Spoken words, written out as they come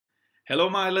Hello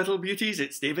my little beauties,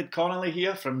 it's David Connolly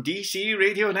here from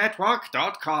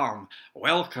DCRadioNetwork.com.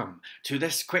 Welcome to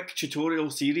this quick tutorial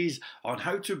series on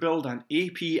how to build an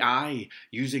API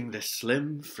using the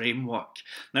Slim framework.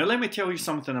 Now let me tell you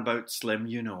something about Slim,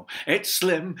 It's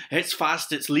slim, it's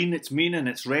fast, it's lean, it's mean, and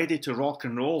it's ready to rock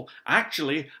and roll.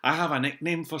 Actually, I have a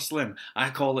nickname for Slim. I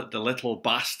call it the Little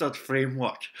Bastard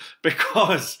Framework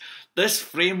because this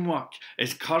framework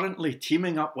is currently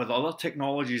teaming up with other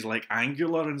technologies like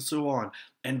Angular and so on,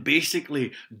 and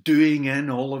basically doing in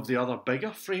all of the other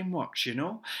bigger frameworks,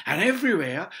 And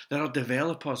everywhere there are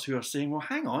developers who are saying, well,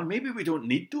 hang on, maybe we don't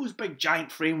need those big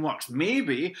giant frameworks.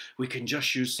 Maybe we can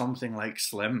just use something like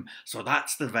Slim. So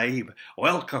that's the vibe.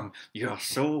 Welcome. You're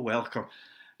so welcome.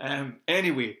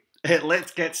 Anyway,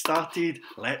 let's get started.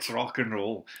 Let's rock and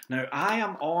roll. Now, I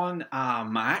am on a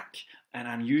Mac and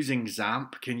I'm using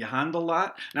XAMPP. Can you handle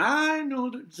that? Now, I know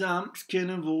that XAMPP's kind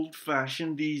of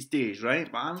old-fashioned these days, right?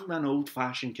 But I'm an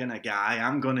old-fashioned kind of guy.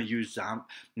 I'm going to use XAMPP.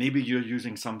 Maybe you're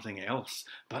using something else.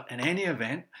 But in any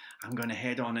event, I'm going to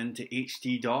head on into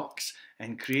htdocs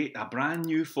and create a brand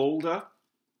new folder.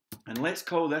 And let's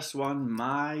call this one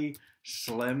My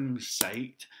Slim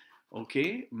Site.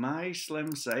 Okay, My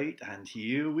Slim Site. And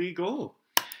here we go.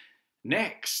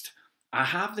 Next, I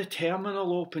have the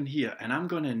terminal open here and I'm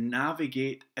going to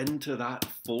navigate into that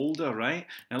folder, right?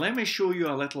 Now let me show you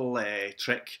a little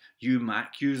trick, you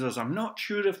Mac users. I'm not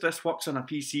sure if this works on a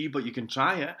PC, but you can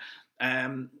try it.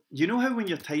 You know how when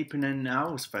you're typing in, I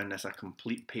always found this a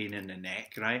complete pain in the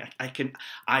neck, right? I can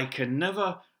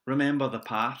never remember the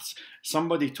paths.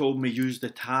 Somebody told me use the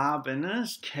tab and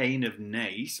it's kind of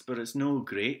nice, but it's no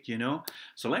great,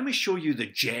 So let me show you the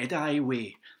Jedi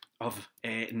way of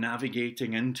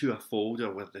navigating into a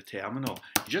folder with the terminal.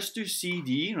 Just do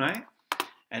CD, right?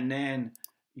 And then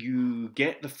you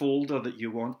get the folder that you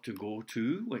want to go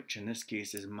to, which in this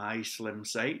case is My Slim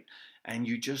Site, and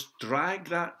you just drag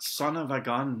that son of a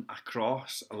gun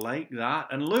across like that,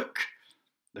 and look,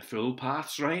 the full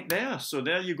path's right there. So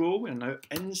there you go, we're now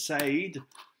inside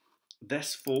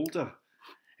this folder.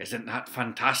 Isn't that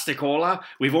fantastic, Ola?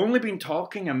 We've only been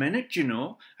talking a minute,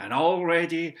 and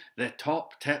already the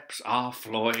top tips are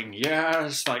flowing.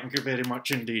 Yes, thank you very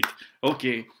much indeed.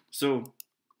 Okay, so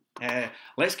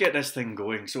let's get this thing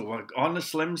going. So we're on the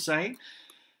Slim site.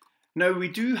 Now, we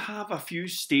do have a few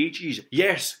stages.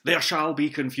 Yes, there shall be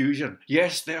confusion.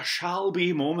 Yes, there shall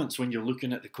be moments when you're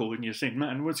looking at the code and you're saying,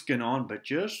 man, what's going on? But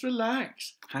just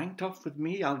relax. Hang tough with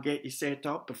me. I'll get you set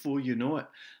up before you know it.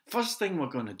 First thing we're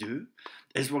going to do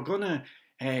is we're going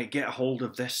to get a hold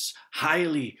of this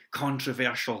highly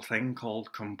controversial thing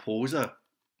called Composure,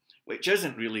 which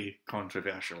isn't really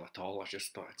controversial at all. I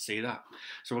just thought I'd say that.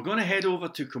 So we're going to head over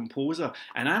to Composure,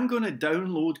 and I'm going to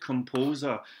download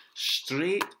Composure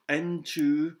straight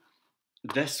into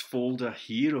this folder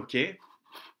here, okay?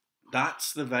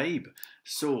 That's the vibe.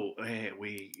 So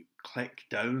we click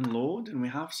download, and we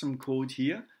have some code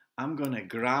here. I'm going to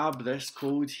grab this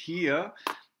code here,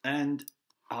 and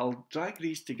I'll drag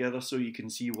these together so you can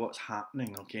see what's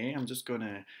happening, okay? I'm just going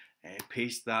to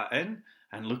paste that in,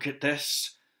 and look at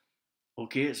this.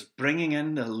 Okay, it's bringing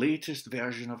in the latest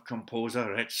version of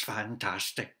Composure. It's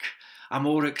fantastic. A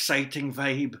more exciting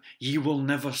vibe ye will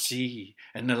never see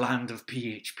in the land of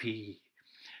PHP.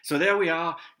 So there we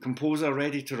are, Composure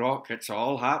ready to rock. It's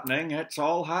all happening, it's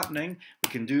all happening. We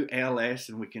can do ls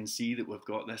and we can see that we've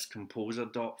got this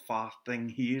composer.far thing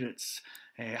here. It's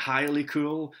highly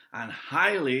cool and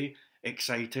highly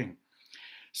exciting.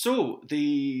 So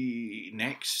the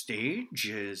next stage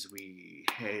is we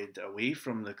head away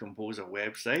from the Composer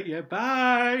website. Yeah,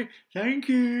 bye, thank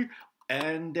you.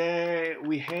 And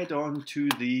we head on to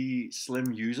the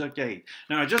Slim user guide.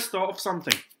 Now I just thought of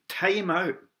something, time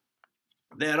out.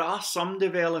 There are some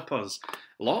developers,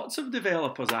 lots of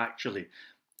developers actually,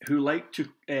 who like to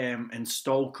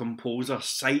install Composer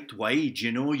site-wide,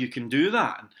 you can do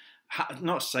that.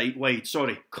 Not site-wide,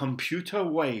 sorry,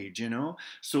 computer-wide,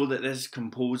 so that this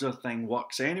Composer thing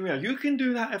works anywhere. You can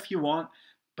do that if you want,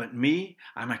 but me,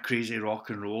 I'm a crazy rock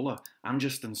and roller. I'm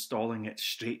just installing it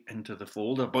straight into the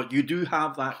folder, but you do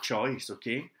have that choice,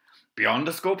 okay? Beyond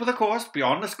the scope of the course,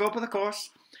 beyond the scope of the course.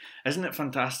 Isn't it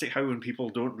fantastic how when people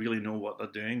don't really know what they're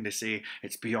doing, they say,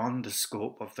 it's beyond the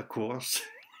scope of the course.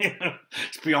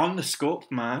 It's beyond the scope,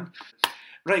 man.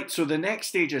 Right, so the next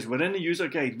stage is we're in the user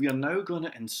guide. We are now going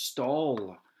to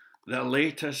install the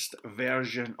latest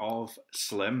version of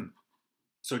Slim.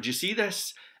 So do you see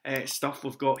this stuff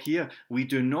we've got here? We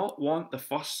do not want the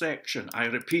first section. I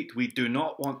repeat, we do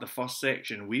not want the first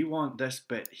section. We want this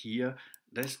bit here,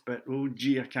 this bit. Oh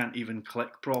gee, I can't even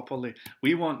click properly.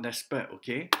 We want this bit,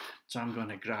 okay? So I'm going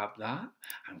to grab that.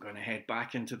 I'm going to head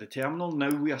back into the terminal. Now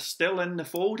we are still in the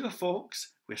folder,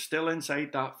 folks. We're still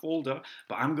inside that folder,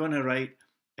 but I'm going to write,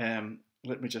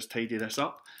 let me just tidy this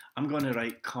up. I'm going to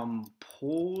write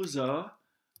Composure,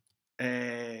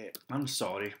 I'm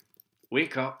sorry,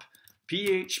 wake up,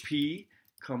 PHP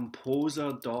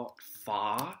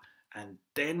Composure.far, and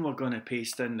then we're going to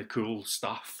paste in the cool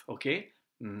stuff, okay?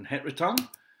 And hit return,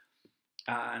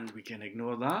 and we can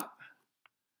ignore that.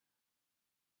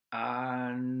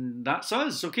 And that's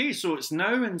us. Okay, so it's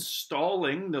now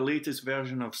installing the latest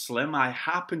version of Slim. I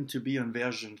happen to be on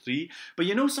version 3. But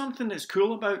you know something that's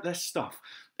cool about this stuff?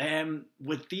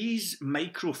 With these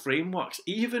micro frameworks,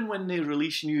 even when they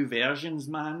release new versions,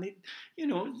 man,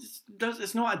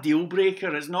 it's not a deal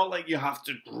breaker. It's not like you have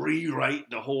to rewrite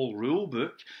the whole rule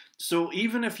book. So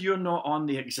even if you're not on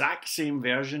the exact same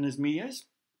version as me, it's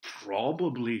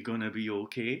probably going to be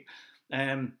okay.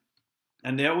 And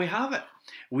there we have it.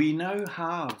 We now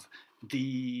have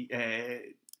the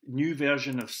new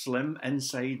version of Slim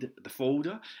inside the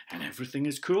folder, and everything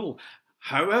is cool.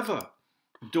 However,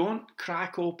 don't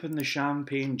crack open the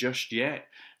champagne just yet,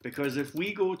 because if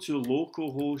we go to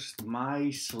localhost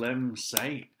my Slim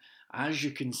site, as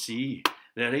you can see,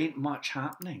 there ain't much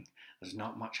happening. There's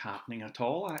not much happening at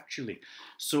all, actually.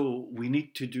 So we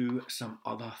need to do some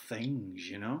other things,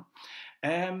 you know.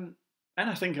 And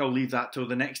I think I'll leave that till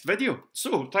the next video.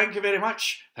 So thank you very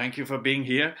much. Thank you for being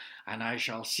here, and I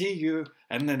shall see you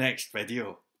in the next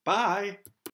video. Bye.